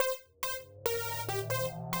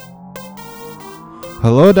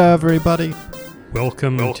Hello to everybody.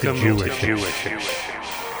 Welcome to Jewish.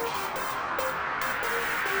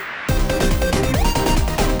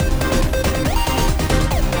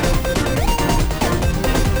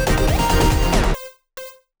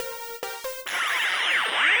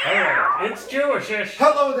 It's Jewish-ish.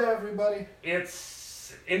 Hello to everybody.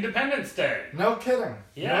 It's Independence Day. No kidding.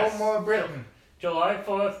 Yes. No more Britain. July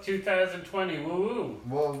 4th, 2020. Woo-woo.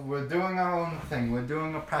 Well, we're doing our own thing. We're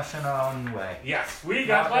doing oppression our own way. Yes, we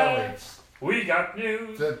got Not really. lives. We got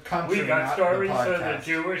news. The country, We got not stories the for the podcast.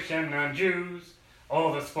 Jewish and non-Jews.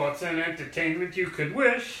 All the sports and entertainment you could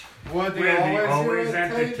wish. We're We're the always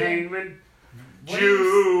entertainment.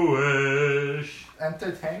 Jewish.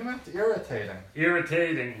 Entertainment? Irritating.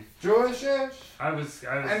 Irritating. Jewish-ish. I was.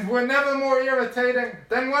 And we're never more irritating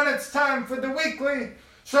than when it's time for the weekly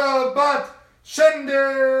Shabbat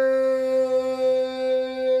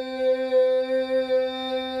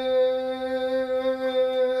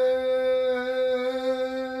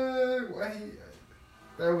Shindig. Wait,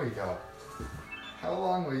 there we go. How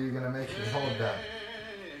long were you gonna make me hold that?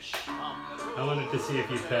 I wanted to see if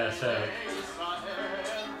you'd pass out.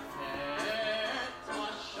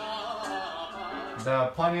 There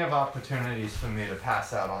are plenty of opportunities for me to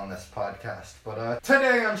pass out on this podcast, but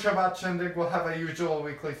today on Shabbat Shindig we'll have our usual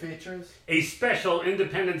weekly features. A special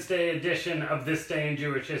Independence Day edition of This Day in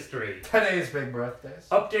Jewish History. Today's big birthdays.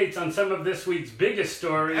 Updates on some of this week's biggest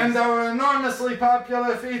stories. And our enormously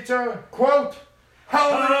popular feature, quote,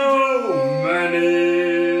 How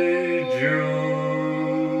many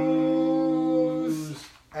Jews?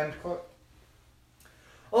 End quote.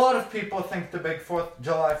 A lot of people think the big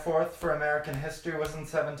July 4th for American history was in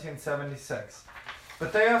 1776.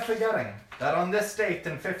 But they are forgetting that on this date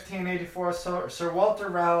in 1584, Sir Walter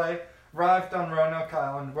Raleigh arrived on Roanoke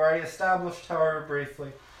Island, where he established, however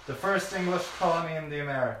briefly, the first English colony in the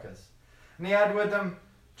Americas. And he had with him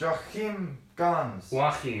Joachim Gans.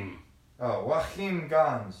 Joachim. Oh, Joachim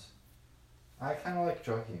Gans. I kind of like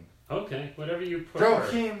Joachim. Okay, whatever you prefer.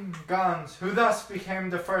 Joachim Gans, who thus became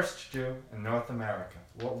the first Jew in North America.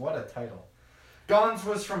 What a title. Gans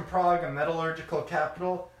was from Prague, a metallurgical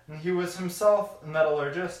capital, and he was himself a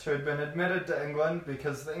metallurgist who had been admitted to England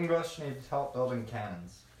because the English needed help building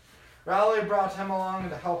cannons. Raleigh brought him along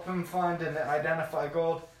to help him find and identify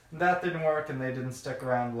gold, and that didn't work and they didn't stick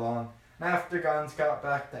around long. And after Gans got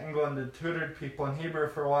back to England and tutored people in Hebrew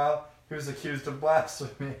for a while, he was accused of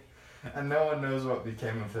blasphemy. And no one knows what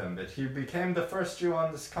became of him, but he became the first Jew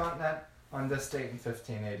on this continent on this date in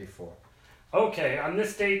 1584. Okay, on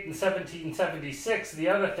this date in 1776, the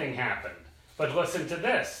other thing happened. But listen to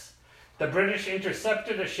this. The British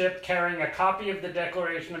intercepted a ship carrying a copy of the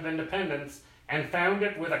Declaration of Independence and found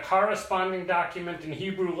it with a corresponding document in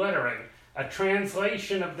Hebrew lettering, a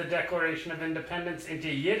translation of the Declaration of Independence into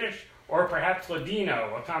Yiddish or perhaps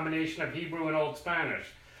Ladino, a combination of Hebrew and Old Spanish.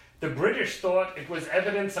 The British thought it was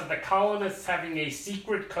evidence of the colonists having a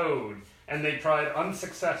secret code, and they tried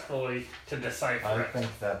unsuccessfully to decipher I it.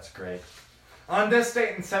 think that's great. On this date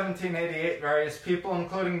in 1788, various people,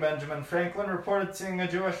 including Benjamin Franklin, reported seeing a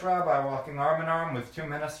Jewish rabbi walking arm in arm with two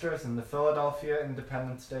ministers in the Philadelphia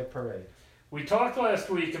Independence Day Parade. We talked last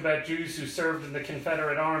week about Jews who served in the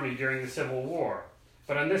Confederate Army during the Civil War.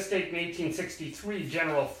 But on this date in 1863,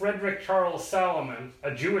 General Frederick Charles Salomon,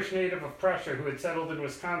 a Jewish native of Prussia who had settled in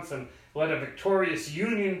Wisconsin, led a victorious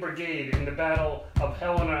Union brigade in the Battle of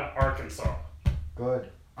Helena, Arkansas. Good.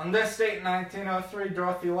 On this date in 1903,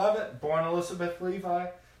 Dorothy Levitt, born Elizabeth Levi,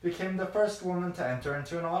 became the first woman to enter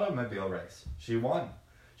into an automobile race. She won.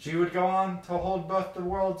 She would go on to hold both the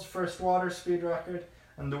world's first water speed record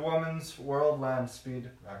and the woman's world land speed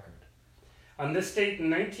record. On this date in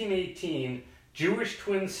 1918, Jewish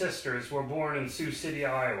twin sisters were born in Sioux City,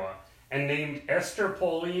 Iowa, and named Esther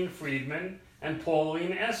Pauline Friedman and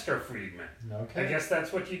Pauline Esther Friedman. Okay. I guess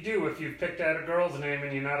that's what you do if you've picked out a girl's name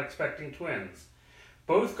and you're not expecting twins.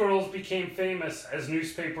 Both girls became famous as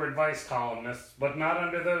newspaper advice columnists, but not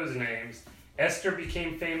under those names. Esther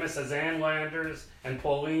became famous as Ann Landers and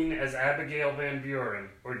Pauline as Abigail Van Buren,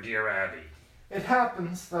 or Dear Abby. It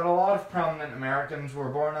happens that a lot of prominent Americans were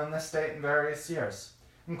born on this date in various years,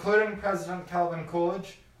 including President Calvin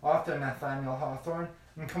Coolidge, author Nathaniel Hawthorne,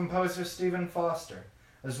 and composer Stephen Foster,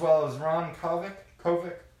 as well as Ron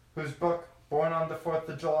Kovic, whose book, Born on the 4th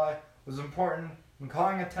of July, was important in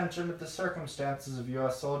calling attention to the circumstances of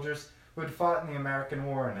U.S. soldiers who had fought in the American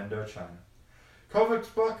War in Indochina. Kovic's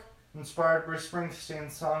book inspired Bruce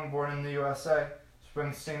Springsteen's song Born in the USA.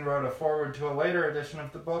 Springsteen wrote a foreword to a later edition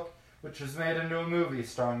of the book, which was made into a movie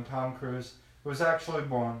starring Tom Cruise, who was actually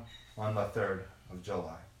born on the 3rd of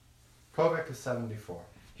July. Kovic is 74.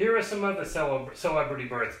 Here are some other celebrity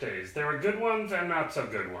birthdays. There are good ones and not so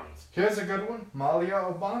good ones. Here's a good one. Malia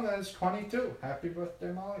Obama is 22. Happy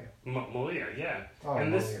birthday, Malia. Malia, yeah. Oh, and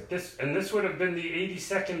Malia. this would have been the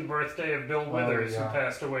 82nd birthday of Bill Withers, yeah. who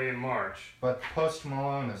passed away in March. But Post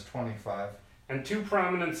Malone is 25. And two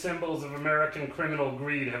prominent symbols of American criminal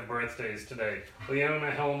greed have birthdays today: Leona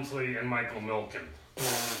Helmsley and Michael Milken.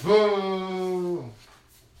 Boo!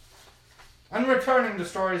 And returning to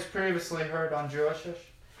stories previously heard on Jewishish.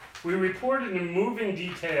 We reported in moving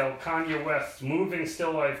detail Kanye West's moving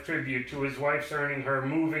still life tribute to his wife's earning her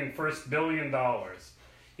moving first $1 billion.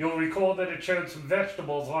 You'll recall that it showed some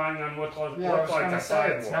vegetables lying on what looked Yeah, I was like gonna a say,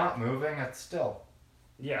 sidewalk. it's not moving, it's still.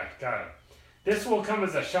 Yeah, got it. This will come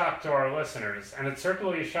as a shock to our listeners, and it's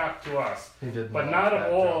certainly a shock to us. He did But not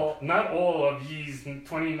all of Yee's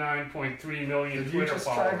 29.3 million Did Twitter you just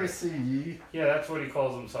try to followers. see Yee? Yeah, that's what he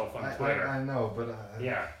calls himself on Twitter. I know, but...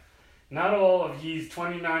 Yeah. Not all of Yee's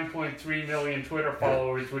 29.3 million Twitter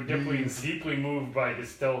followers were deeply moved by his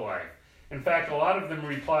still life. In fact, a lot of them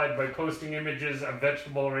replied by posting images of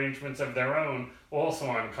vegetable arrangements of their own, also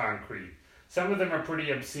on concrete. Some of them are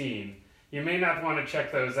pretty obscene. You may not want to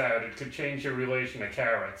check those out. It could change your relation to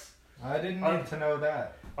carrots. I didn't need to know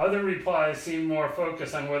that. Other replies seemed more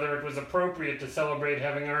focused on whether it was appropriate to celebrate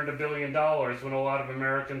having earned $1 billion when a lot of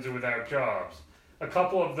Americans are without jobs. A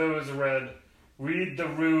couple of those read, "Read the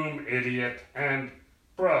room, idiot," and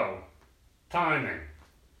 "Bro, timing."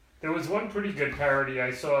 There was one pretty good parody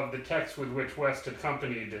I saw of the text with which West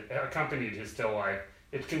accompanied his still life.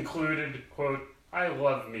 It concluded, quote, "I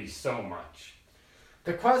love me so much."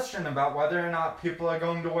 The question about whether or not people are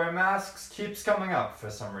going to wear masks keeps coming up for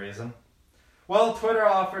some reason. Well, Twitter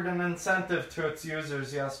offered an incentive to its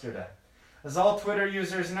users yesterday. As all Twitter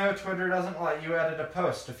users know, Twitter doesn't let you edit a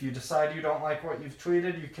post. If you decide you don't like what you've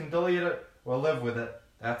tweeted, you can delete it or live with it.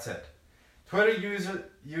 That's it. Twitter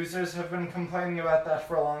users have been complaining about that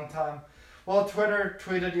for a long time. Well, Twitter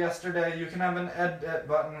tweeted yesterday you can have an edit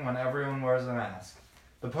button when everyone wears a mask.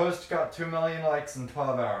 The post got 2 million likes in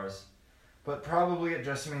 12 hours. But probably it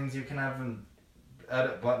just means you can have an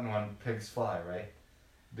edit button when pigs fly, right?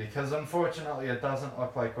 Because unfortunately it doesn't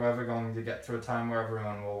look like we're ever going to get to a time where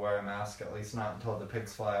everyone will wear a mask, at least not until the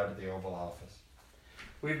pigs fly out of the Oval Office.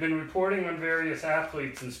 We've been reporting on various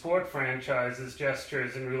athletes and sport franchises'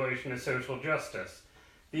 gestures in relation to social justice.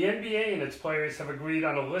 The NBA and its players have agreed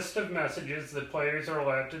on a list of messages that players are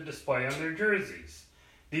allowed to display on their jerseys.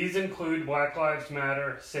 These include Black Lives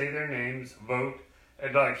Matter, Say Their Names, Vote,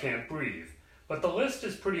 and I Can't Breathe. But the list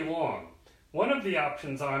is pretty long. One of the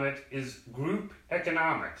options on it is group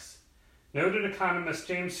economics. Noted economist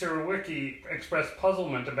James Surowiecki expressed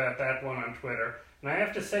puzzlement about that one on Twitter, and I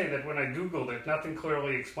have to say that when I Googled it, nothing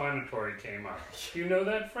clearly explanatory came up. Do you know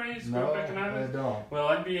that phrase, No, group economics? I don't. Well,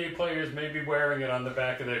 NBA players may be wearing it on the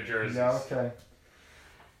back of their jerseys. Yeah, okay.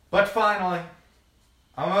 But finally,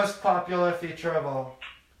 our most popular feature of all,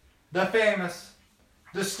 the famous,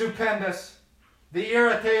 the stupendous, the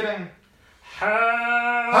irritating,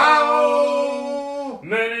 How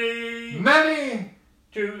many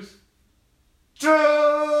Jews?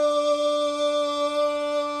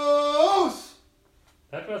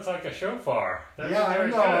 That was like a shofar. That Yeah, was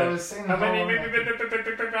very I know. I good. was saying How many? how-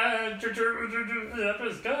 That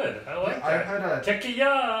was good. I like I that. heard a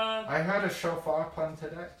Tekiah. I heard a shofar pun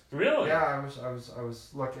today. Really? Yeah, I was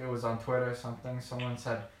looking. It was on Twitter or something. Someone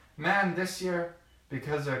said, "Man, this year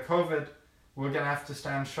because of COVID, we're gonna have to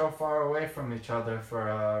stand shofar away from each other for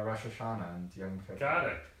Rosh Hashanah and Yom Kippur." Got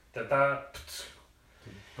it. Da-da.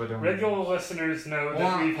 But Regular listeners know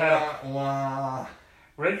that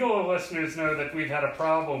we've had a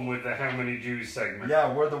problem with the How Many Jews segment.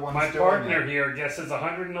 Yeah, we're the ones My doing partner it. here guesses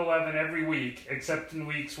 111 every week, except in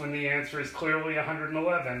weeks when the answer is clearly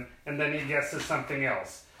 111, and then he guesses something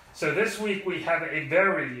else. So this week we have a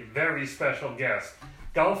very, very special guest,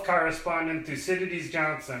 Gulf correspondent Thucydides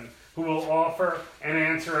Johnson, who will offer an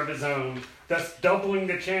answer of his own, thus doubling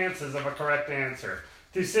the chances of a correct answer.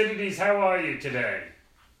 Thucydides, how are you today?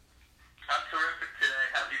 I'm terrific today.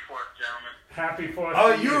 Happy 4th, gentlemen. Happy 4th.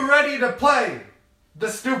 Are to you ready to play the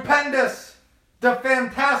stupendous, the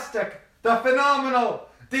fantastic, the phenomenal,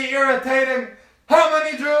 the irritating How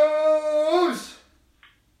Many Jews?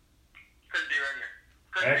 Couldn't be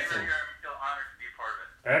readier. Excellent. I feel honored to be a part of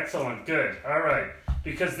it. Excellent, good. All right.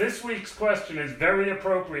 Because this week's question is very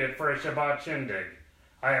appropriate for a Shabbat shindig.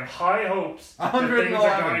 I have high hopes that things 111.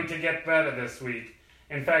 are going to get better this week.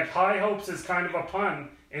 In fact, high hopes is kind of a pun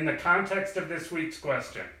in the context of this week's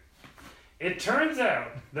question. It turns out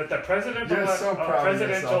that the presidential You're so proud of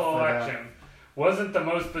yourself for that. election wasn't the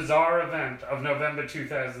most bizarre event of November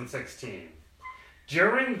 2016.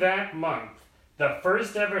 During that month, the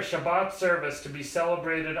first ever Shabbat service to be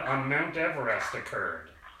celebrated on Mount Everest occurred.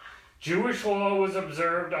 Jewish law was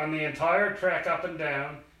observed on the entire trek up and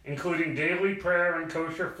down, including daily prayer and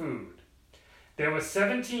kosher food. There were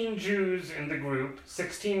 17 Jews in the group,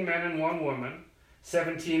 16 men and 1 woman.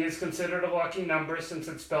 17 is considered a lucky number since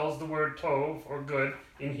it spells the word tov, or good,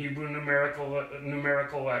 in Hebrew numerical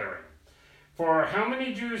lettering. For how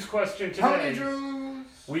many Jews question today, How many Jews?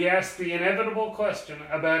 we ask the inevitable question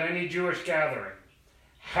about any Jewish gathering.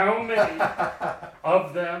 How many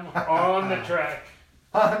of them on the trek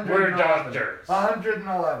were 111. doctors?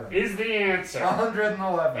 111. Is the answer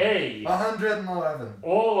 111. A, 111.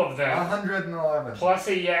 all of them, 111. plus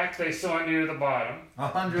a yak they saw near the bottom?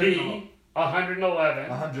 100. B, 111.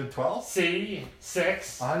 112. C,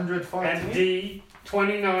 6. 114. And D,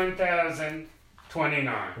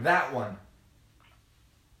 29,029. That one.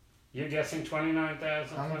 You're guessing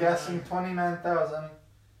 29,000? I'm guessing 29,000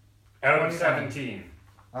 Out of 29. 17.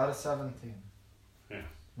 out of 17. Yeah.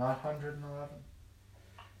 Not 111.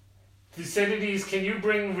 Thucydides, can you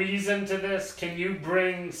bring reason to this? Can you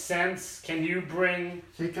bring sense? Can you bring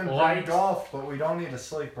He can light? play golf, but we don't need to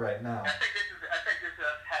sleep right now. I think this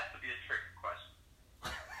has to be a trick question.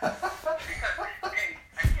 Because, hey,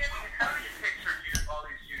 I can't. How do you picture all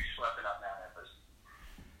these Jews schlepping up Mount Everest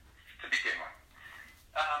to begin with?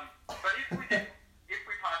 But if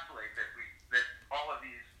we postulate that all of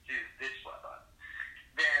these Jews did schlep up,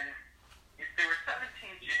 then if there were 17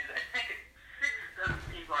 Jews, I think 6 doesn't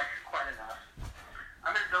seem like quite enough.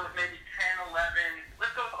 I'm going to go with maybe 10, 11.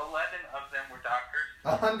 Let's go with 11 of them were doctors.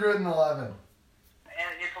 111.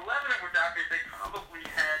 And if 11 of them were doctors, they probably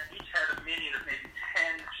each had a minion of maybe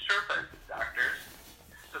 10 Sherpa doctors.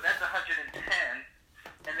 So that's 110.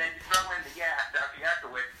 And then you throw in the Yak, Dr.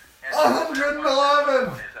 Yakowitz.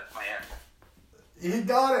 111! That's my answer. He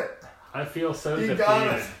got it. I feel so He defeated.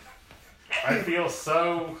 got it. I feel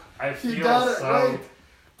so. He got it so. right.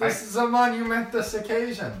 This is a monumentous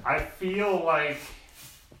occasion. I feel like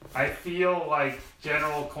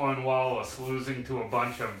General Cornwallis losing to a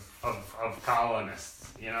bunch of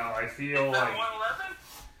colonists. You know, I feel Is that like 111?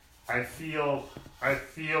 I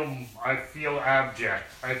feel abject.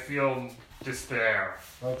 I feel despair.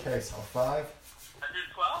 Okay, so 5.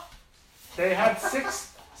 112? They had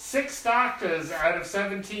six doctors out of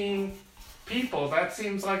 17 people. That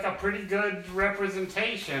seems like a pretty good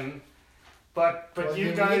representation. But Well, you you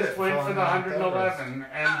need guys it went for for the Mount 111,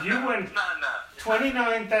 and you went. Not enough.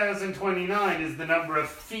 29,029 is the number of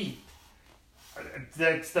feet.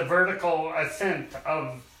 That's the vertical ascent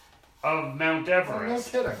of Mount Oh, no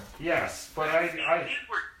Everest. kidding. Yes, but These were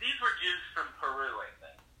Jews from Peru, I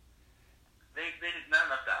think. They did not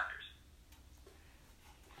enough doctors.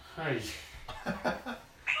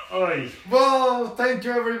 Oi. Well, thank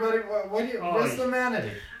you, everybody. Where's Oi. the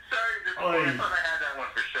manatee? Sorry, I thought I had that one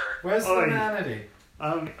for sure. Where's Oi. the manatee?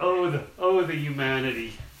 The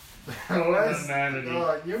humanity. Where's,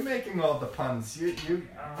 manatee. you're making all the puns. You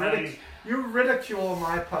I- ridicule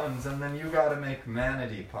my puns, and then you gotta make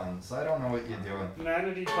manatee puns. I don't know what you're doing.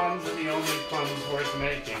 Manatee puns are the only puns worth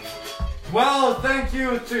making. Well, thank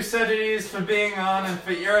you, Thucydides, for being on and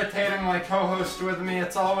for irritating my co-host with me.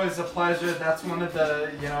 It's always a pleasure. That's one of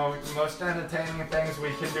the, most entertaining things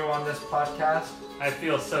we can do on this podcast. I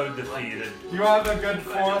feel so defeated. You have a good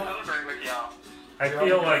 4th, Celebrate with y'all. I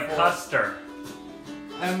feel like Custer.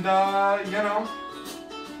 and,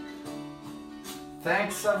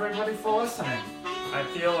 thanks everybody for listening. I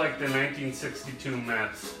feel like the 1962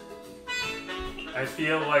 Mets. I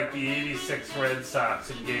feel like the 86 Red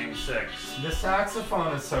Sox in Game 6. The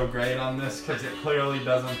saxophone is so great on this because it clearly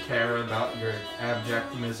doesn't care about your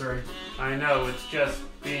abject misery. I know, it's just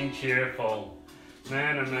being cheerful.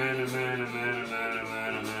 Well,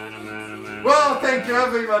 Well, thank you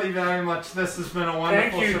everybody very much. This has been a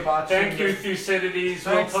wonderful Shabbat. Thank you, Shindig. Thucydides.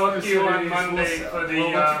 Thanks, We'll talk to you on Thucydides. Monday We'll- for the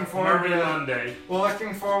we're looking forward Murray to- Monday. We're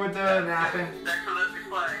looking forward to napping. Thanks for letting me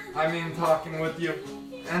play. I mean, talking with you.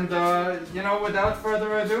 And, without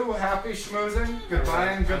further ado, happy schmoozing.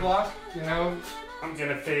 Goodbye and good luck. I'm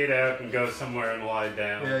gonna fade out and go somewhere and lie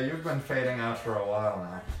down. Yeah, you've been fading out for a while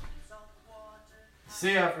now.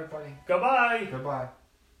 See ya, everybody. Goodbye. Goodbye.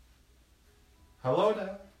 Hello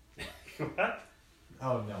there. What?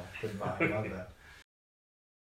 Oh, no. Goodbye. Love that.